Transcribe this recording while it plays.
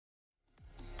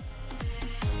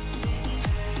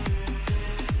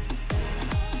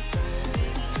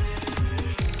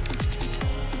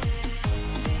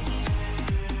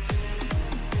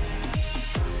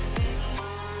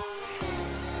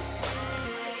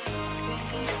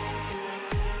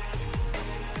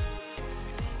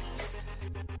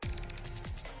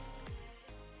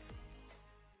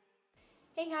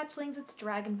Hey Hatchlings, it's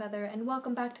Dragonfeather and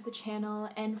welcome back to the channel,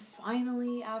 and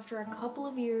finally after a couple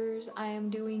of years I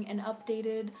am doing an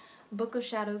updated Book of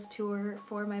Shadows tour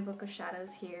for my Book of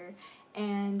Shadows here.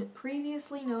 And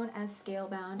previously known as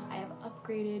Scalebound, I have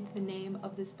upgraded the name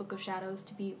of this Book of Shadows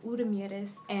to be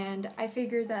Ùramíris, and I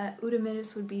figured that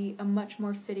Ùramíris would be a much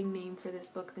more fitting name for this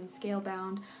book than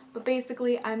Scalebound. But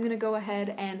basically I'm gonna go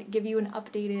ahead and give you an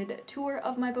updated tour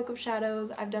of my Book of Shadows.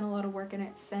 I've done a lot of work in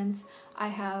it since I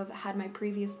have had my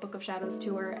previous Book of Shadows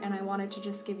tour, and I wanted to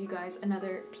just give you guys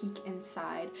another peek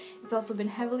inside. It's also been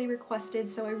heavily requested,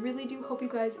 so I really do hope you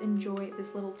guys enjoy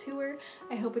this little tour.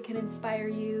 I hope it can inspire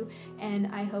you, and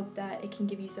I hope that it can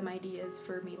give you some ideas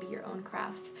for maybe your own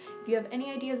crafts. If you have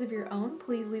any ideas of your own,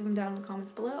 please leave them down in the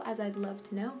comments below, as I'd love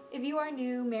to know. If you are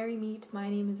new, merry meet, my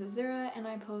name is Azura, and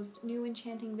I post new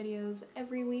enchanting videos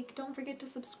every week. Don't forget to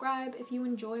subscribe if you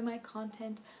enjoy my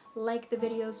content, like the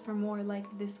videos for more like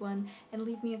this one, and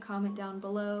leave me a comment down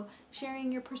below sharing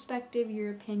your perspective,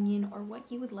 your opinion, or what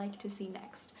you would like to see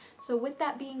next. So with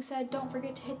that being said, don't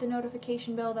forget to hit the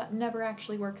notification bell. That never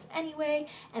actually works anyway,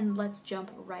 and let's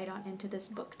jump right on into this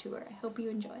book tour. I hope you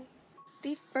enjoy.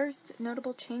 The first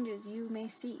notable changes you may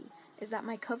see is that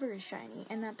my cover is shiny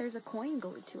and that there's a coin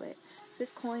glued to it.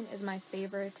 This coin is my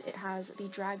favorite. It has the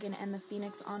dragon and the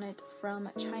phoenix on it from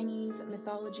Chinese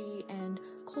mythology and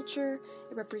culture.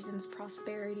 It represents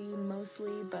prosperity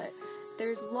mostly, but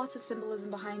there's lots of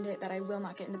symbolism behind it that I will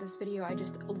not get into this video. I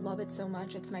just love it so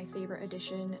much. It's my favorite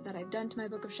addition that I've done to my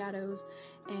Book of Shadows,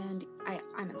 and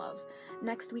I'm in love.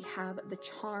 Next we have the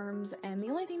charms, and the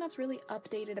only thing that's really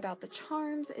updated about the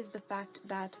charms is the fact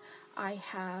that I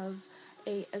have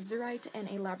a azurite and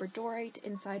a labradorite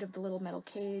inside of the little metal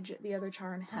cage. The other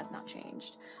charm has not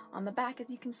changed. On the back, as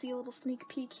you can see, a little sneak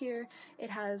peek here, it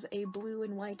has a blue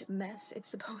and white mess. It's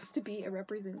supposed to be a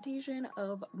representation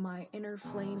of my inner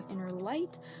flame, inner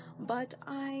light, but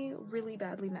I really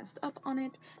badly messed up on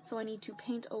it, so I need to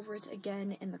paint over it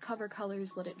again in the cover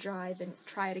colors, let it dry, then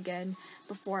try it again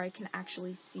before I can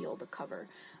actually seal the cover.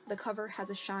 The cover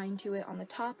has a shine to it on the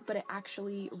top, but it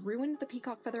actually ruined the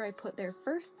peacock feather I put there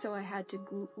first, so I had to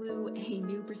glue a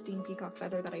new pristine peacock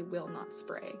feather that I will not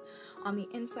spray. On the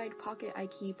inside pocket, I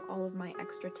keep all of my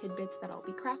extra tidbits that I'll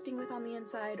be crafting with on the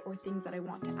inside, or things that I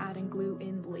want to add and glue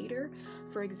in later.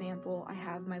 For example, I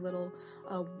have my little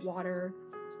water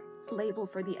label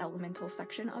for the elemental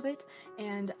section of it,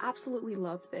 and absolutely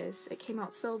love this. It came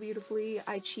out so beautifully.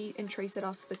 I cheat and trace it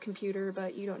off the computer,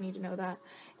 but you don't need to know that,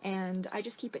 and I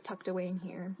just keep it tucked away in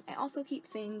here. I also keep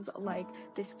things like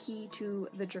this key to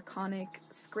the draconic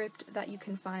script that you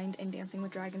can find in Dancing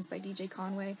with Dragons by DJ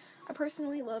Conway. I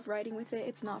personally love writing with it.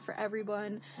 It's not for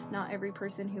everyone. Not every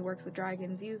person who works with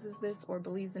dragons uses this or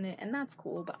believes in it, and that's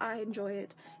cool, but I enjoy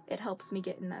it. It helps me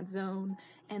get in that zone.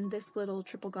 And this little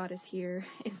triple goddess here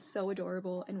is so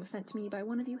adorable and was sent to me by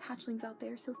one of you hatchlings out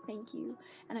there, so thank you.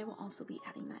 And I will also be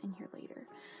adding that in here later.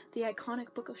 The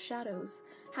iconic Book of Shadows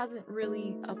hasn't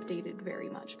really updated very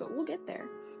much, but we'll get there.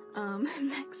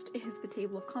 Next is the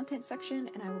table of contents section,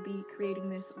 and I will be creating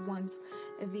this once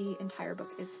the entire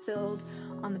book is filled.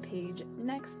 On the page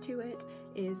next to it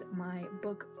is my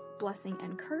book blessing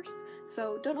and curse,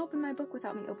 so don't open my book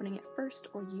without me opening it first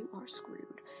or you are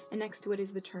screwed. And next to it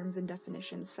is the terms and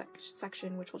definitions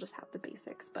section, which will just have the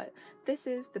basics, but this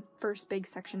is the first big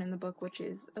section in the book, which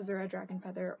is Azura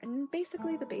Dragonfeather, and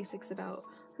basically the basics about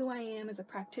who I am as a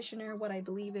practitioner, what I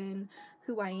believe in,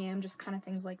 who I am, just kind of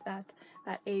things like that.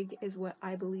 That egg is what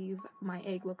I believe my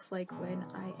egg looks like when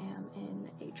I am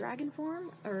in a dragon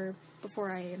form, or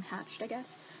before I am hatched, I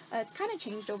guess. It's kind of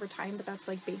changed over time, but that's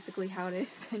like basically how it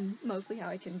is and mostly how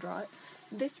I can draw it.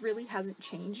 This really hasn't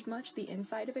changed much, the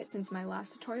inside of it, since my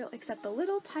last tutorial, except the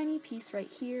little tiny piece right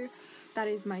here. That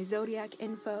is my zodiac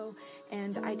info,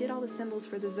 and I did all the symbols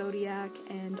for the zodiac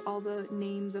and all the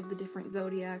names of the different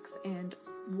zodiacs and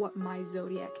what my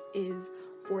zodiac is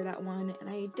for that one, and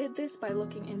I did this by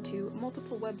looking into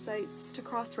multiple websites to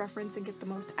cross-reference and get the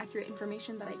most accurate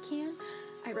information that I can.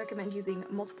 I recommend using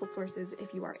multiple sources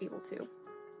if you are able to.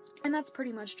 And that's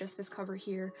pretty much just this cover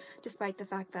here, despite the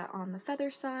fact that on the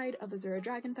feather side of Azura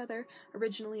Dragonfeather,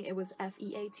 originally it was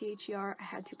F-E-A-T-H-E-R, I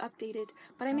had to update it,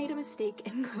 but I made a mistake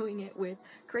in gluing it with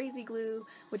crazy glue,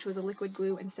 which was a liquid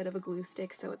glue instead of a glue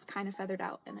stick, so it's kind of feathered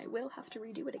out, and I will have to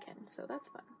redo it again, so that's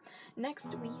fun.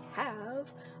 Next we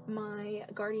have my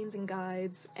guardians and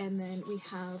guides, and then we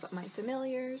have my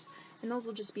familiars, and those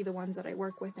will just be the ones that I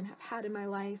work with and have had in my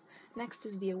life. Next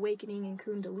is the Awakening and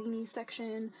Kundalini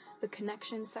section, the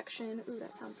Connection section, ooh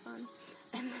that sounds fun,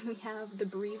 And then we have the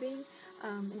breathing,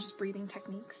 and just breathing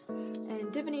techniques.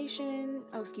 And divination,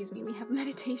 we have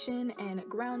meditation and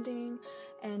grounding,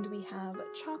 and we have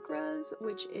chakras,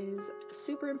 which is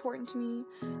super important to me.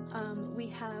 We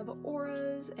have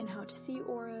auras and how to see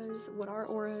auras, what are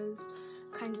auras,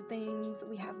 kinds of things.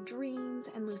 We have dreams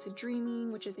and lucid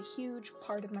dreaming, which is a huge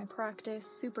part of my practice,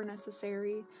 super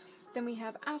necessary. Then we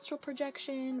have astral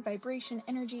projection, vibration,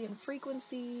 energy, and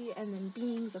frequency, and then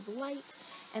beings of light.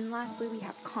 And lastly, we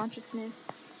have consciousness.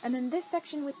 And then this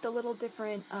section with the little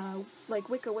different, like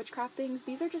Wicca witchcraft things,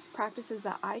 these are just practices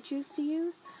that I choose to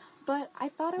use. But I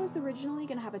thought I was originally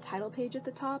going to have a title page at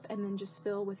the top and then just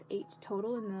fill with 8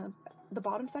 total in the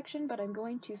bottom section, but I'm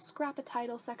going to scrap a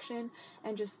title section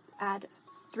and just add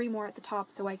 3 more at the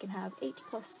top so I can have 8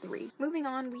 plus 3. Moving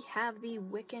on, we have the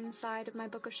Wiccan side of my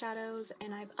Book of Shadows,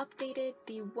 and I've updated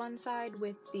the one side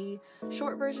with the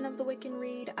short version of the Wiccan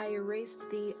read. I erased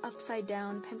the upside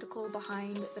down pentacle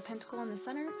behind the pentacle in the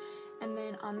center, and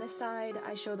then on this side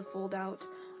I show the fold out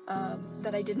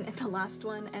that I didn't in the last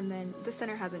one, and then the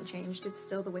center hasn't changed. It's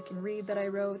still the Wiccan read that I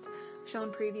wrote,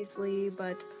 shown previously,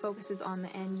 but focuses on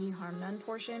the "and ye harm none"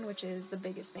 portion, which is the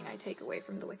biggest thing I take away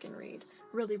from the Wiccan read.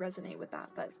 Really resonate with that,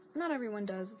 but not everyone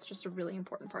does. It's just a really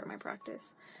important part of my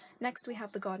practice. Next, we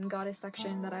have the God and Goddess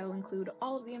section that I will include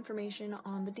all of the information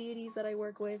on the deities that I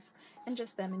work with and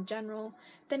just them in general.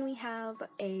 Then we have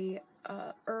a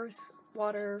earth,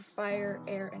 water, fire,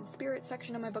 air, and spirit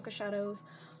section of my Book of Shadows,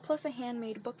 plus a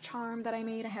handmade book charm that I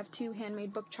made. I have 2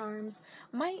 handmade book charms.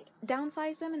 Might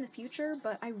downsize them in the future,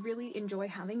 but I really enjoy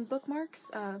having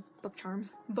bookmarks,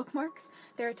 bookmarks.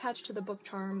 They're attached to the book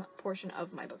charm portion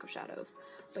of my Book of Shadows.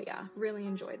 But yeah, really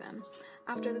enjoy them.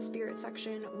 After the spirit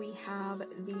section, we have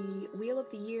the Wheel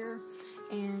of the Year,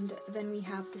 and then we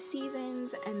have the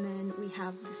seasons, and then we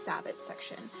have the Sabbath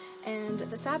section. And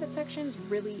the Sabbath section's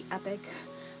really epic,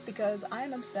 because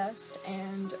I'm obsessed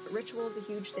and ritual is a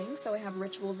huge thing, so I have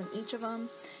rituals in each of them.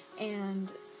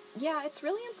 And yeah, it's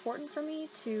really important for me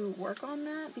to work on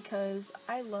that because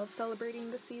I love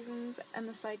celebrating the seasons and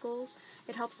the cycles.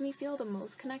 It helps me feel the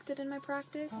most connected in my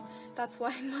practice. That's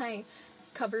why my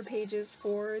cover pages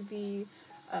for the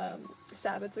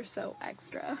Sabbats are so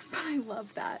extra, but I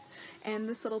love that. And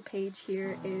this little page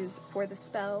here is for the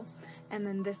spell, and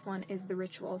then this one is the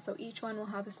ritual. So each one will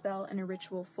have a spell and a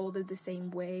ritual folded the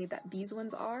same way that these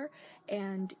ones are,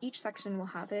 and each section will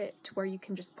have it to where you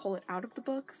can just pull it out of the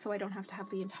book, so I don't have to have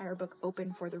the entire book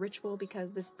open for the ritual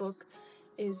because this book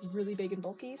is really big and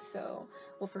bulky, so,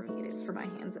 well, for me it is, for my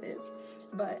hands it is.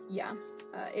 But yeah,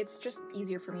 it's just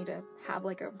easier for me to have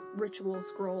like a ritual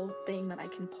scroll thing that I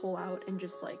can pull out and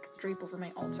just like drape over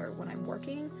my altar when I'm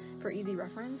working for easy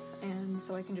reference, and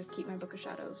so I can just keep my Book of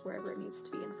Shadows wherever it needs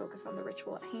to be and focus on the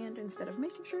ritual at hand instead of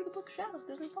making sure the Book of Shadows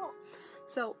doesn't fall.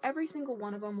 So every single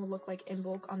one of them will look like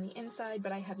Invoke on the inside,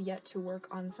 but I have yet to work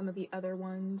on some of the other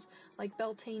ones like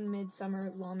Beltane,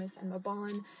 Midsummer, Lammas, and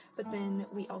Mabon. But then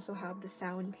we also have the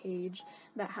sound page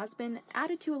that has been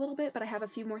added to a little bit, but I have a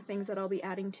few more things that I'll be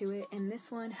adding to it, and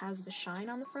this one has the shine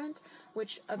on the front,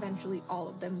 which eventually all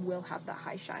of them will have that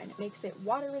high shine. It makes it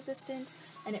water resistant,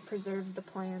 and it preserves the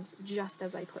plants just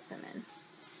as I put them in.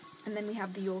 And then we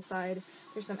have the Yule side.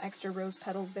 There's some extra rose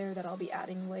petals there that I'll be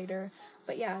adding later.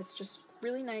 But yeah, it's just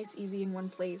really nice, easy in one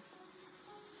place.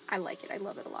 I like it. I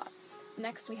love it a lot.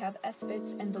 Next we have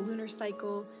Espits and the lunar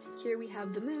cycle. Here we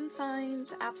have the moon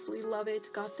signs. Absolutely love it.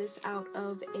 Got this out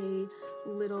of a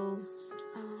little...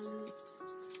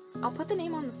 I'll put the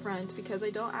name on the front because I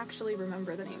don't actually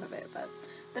remember the name of it. But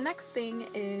the next thing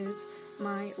is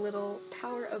my little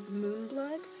Power of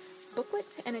Moonblood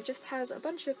booklet, and it just has a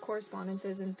bunch of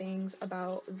correspondences and things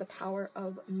about the power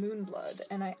of Moonblood,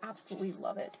 and I absolutely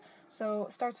love it. So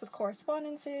it starts with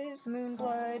correspondences,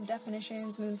 Moonblood,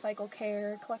 definitions, moon cycle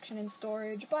care, collection and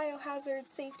storage, biohazards,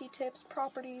 safety tips,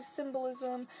 properties,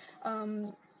 symbolism,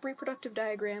 reproductive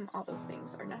diagram, all those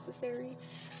things are necessary.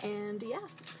 And yeah,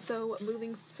 so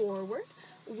moving forward,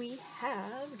 we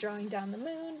have Drawing Down the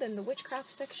Moon, then the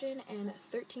Witchcraft section, and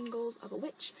 13 Goals of a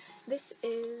Witch. This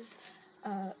is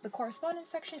the correspondence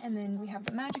section, and then we have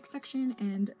the magic section,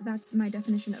 and that's my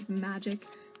definition of magic,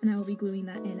 and I will be gluing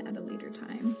that in at a later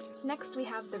time. Next we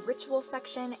have the ritual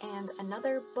section and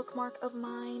another bookmark of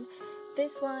mine.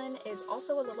 This one is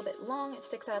also a little bit long, it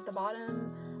sticks out at the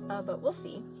bottom, but we'll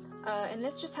see. And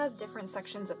this just has different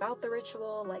sections about the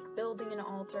ritual, like building an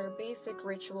altar, basic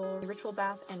ritual, ritual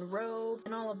bath and robe,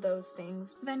 and all of those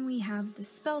things. Then we have the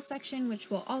spell section, which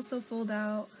will also fold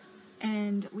out.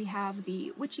 And we have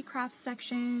the witchycraft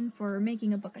section for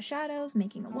making a Book of Shadows,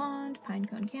 making a wand, pine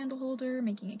cone candle holder,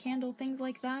 making a candle, things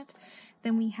like that.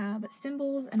 Then we have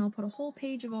symbols, and I'll put a whole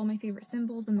page of all my favorite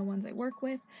symbols and the ones I work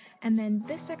with. And then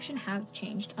this section has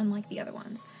changed, unlike the other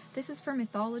ones. This is for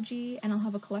mythology, and I'll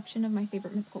have a collection of my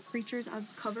favorite mythical creatures as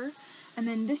the cover. And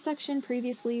then this section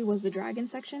previously was the dragon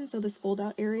section, so this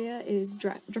fold-out area is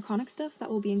draconic stuff that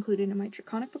will be included in my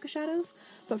Draconic Book of Shadows.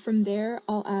 But from there,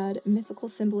 I'll add mythical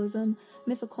symbolism,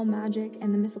 mythical magic,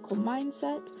 and the mythical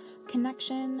mindset,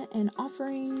 connection, and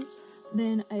offerings.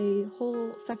 Then a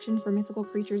whole section for mythical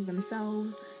creatures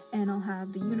themselves, and I'll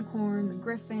have the unicorn, the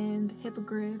griffin, the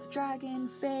hippogriff, dragon,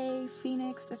 fae,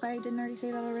 phoenix, if I didn't already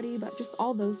say that already, but just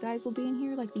all those guys will be in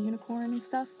here, like the unicorn and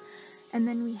stuff. And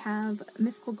then we have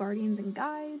mythical guardians and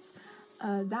guides.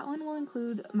 That one will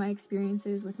include my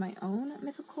experiences with my own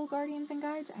mythical guardians and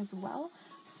guides as well,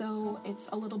 so it's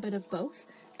a little bit of both.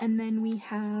 And then we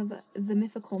have the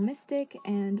mythical mystic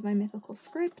and my mythical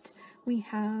script. We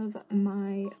have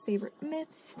my favorite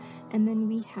myths, and then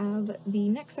we have the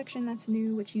next section that's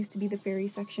new, which used to be the fairy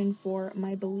section, for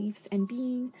my beliefs and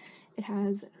being. It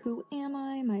has who am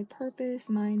I, my purpose,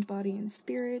 mind, body, and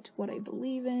spirit, what I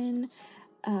believe in,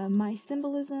 my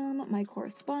symbolism, my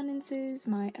correspondences,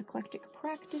 my eclectic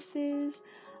practices,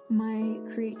 my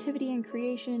creativity and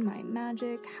creation, my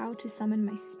magic, how to summon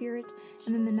my spirit,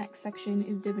 and then the next section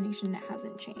is divination that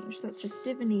hasn't changed. So it's just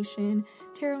divination,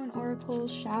 tarot and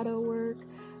oracles, shadow work,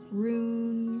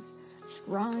 runes,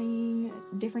 scrying,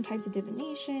 different types of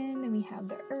divination. Then we have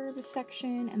the herbs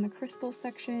section and the crystal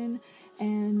section,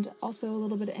 and also a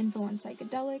little bit of info on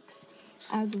psychedelics,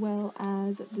 as well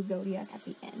as the zodiac at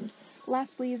the end.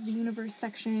 Lastly is the universe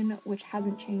section, which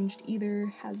hasn't changed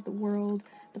either. Has the world,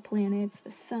 the planets,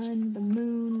 the sun, the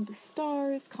moon, the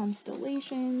stars,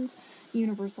 constellations,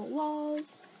 universal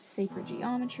laws, sacred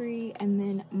geometry, and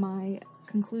then my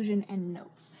conclusion and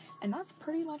notes. And that's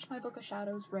pretty much my Book of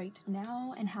Shadows right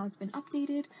now and how it's been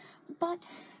updated. But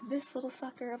this little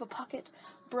sucker of a pocket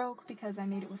broke because I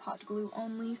made it with hot glue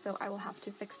only, so I will have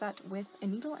to fix that with a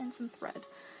needle and some thread.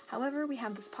 However, we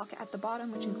have this pocket at the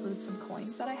bottom, which includes some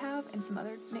coins that I have and some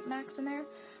other knickknacks in there.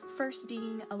 First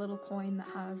being a little coin that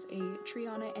has a tree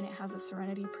on it and it has a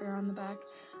serenity prayer on the back.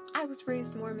 I was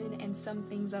raised Mormon, and some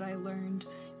things that I learned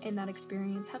in that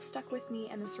experience have stuck with me,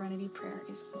 and the serenity prayer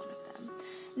is one of them.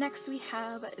 Next we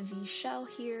have the shell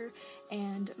here,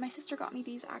 and my sister got me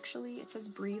these actually. It says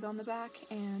breathe on the back,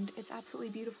 and it's absolutely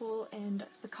beautiful, and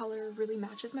the color really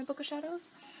matches my Book of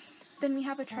Shadows. Then we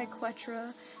have a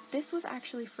triquetra. This was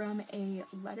actually from a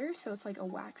letter, so it's like a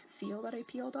wax seal that I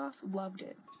peeled off. Loved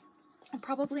it. I'll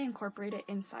probably incorporate it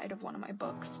inside of one of my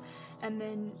books. And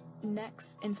then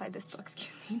next, inside this book,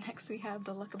 excuse me, next we have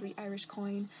the Luck of the Irish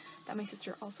coin that my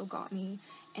sister also got me.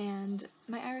 And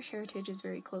my Irish heritage is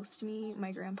very close to me.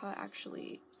 My grandpa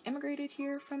actually immigrated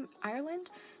here from Ireland,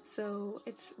 so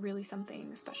it's really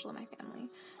something special in my family.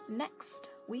 Next,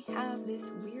 we have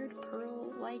this weird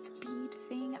pearl-like bead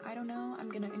thing. I don't know. I'm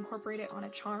gonna incorporate it on a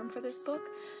charm for this book,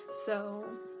 so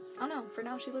I don't know. For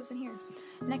now, she lives in here.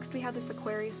 Next, we have this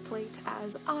Aquarius plate,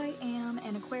 as I am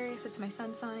an Aquarius. It's my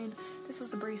sun sign. This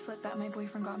was a bracelet that my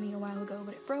boyfriend got me a while ago,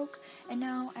 but it broke, and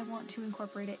now I want to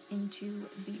incorporate it into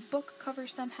the book cover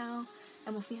somehow,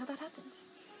 and we'll see how that happens.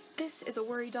 This is a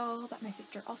worry doll that my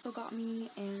sister also got me,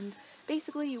 and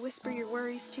basically you whisper your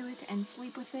worries to it and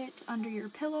sleep with it under your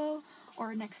pillow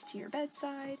or next to your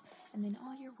bedside, and then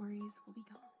all your worries will be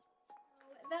gone.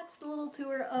 That's the little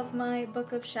tour of my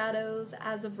Book of Shadows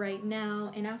as of right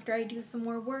now, and after I do some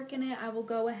more work in it, I will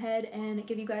go ahead and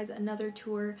give you guys another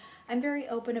tour. I'm very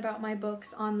open about my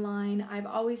books online. I've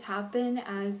always have been,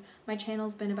 as my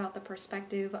channel's been about the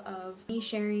perspective of me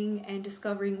sharing and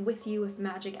discovering with you if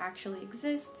magic actually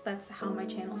exists. That's how my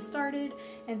channel started,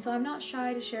 and so I'm not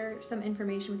shy to share some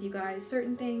information with you guys.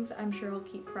 Certain things I'm sure I'll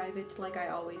keep private like I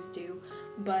always do,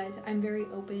 but I'm very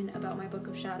open about my Book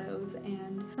of Shadows,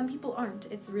 and some people aren't.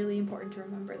 It's really important to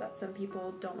remember that some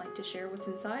people don't like to share what's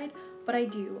inside, but I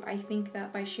do. I think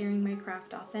that by sharing my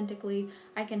craft authentically,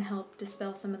 I can help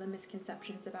dispel some of the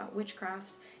misconceptions about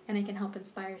witchcraft, and I can help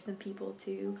inspire some people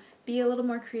to be a little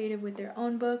more creative with their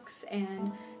own books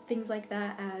and things like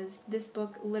that, as this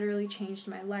book literally changed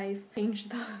my life, changed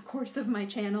the course of my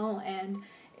channel, and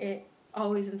it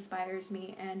always inspires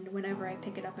me, and whenever I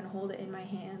pick it up and hold it in my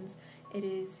hands, it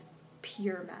is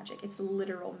pure magic. It's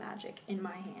literal magic in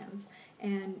my hands,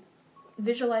 and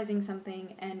visualizing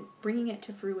something and bringing it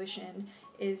to fruition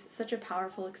is such a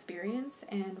powerful experience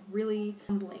and really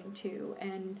humbling too,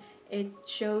 and it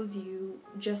shows you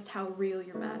just how real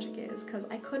your magic is, because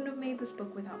I couldn't have made this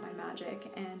book without my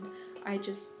magic, and I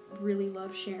just really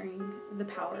love sharing the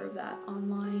power of that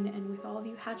online and with all of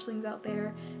you hatchlings out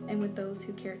there, and with those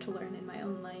who care to learn in my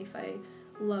own life. I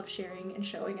love sharing and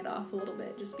showing it off a little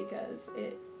bit just because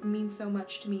it means so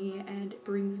much to me and it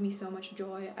brings me so much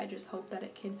joy. I just hope that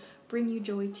it can bring you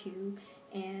joy too.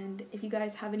 And if you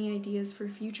guys have any ideas for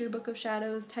future Book of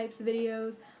Shadows types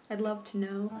videos, I'd love to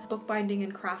know. Bookbinding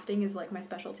and crafting is like my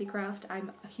specialty craft.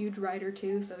 I'm a huge writer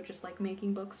too, so just like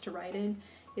making books to write in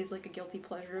is like a guilty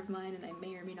pleasure of mine, and I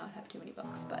may or may not have too many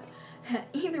books, but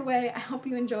either way, I hope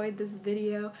you enjoyed this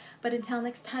video. But until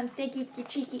next time, stay geeky,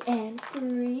 cheeky, and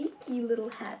freaky, little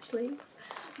hatchlings.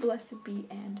 Blessed be,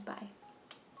 and bye.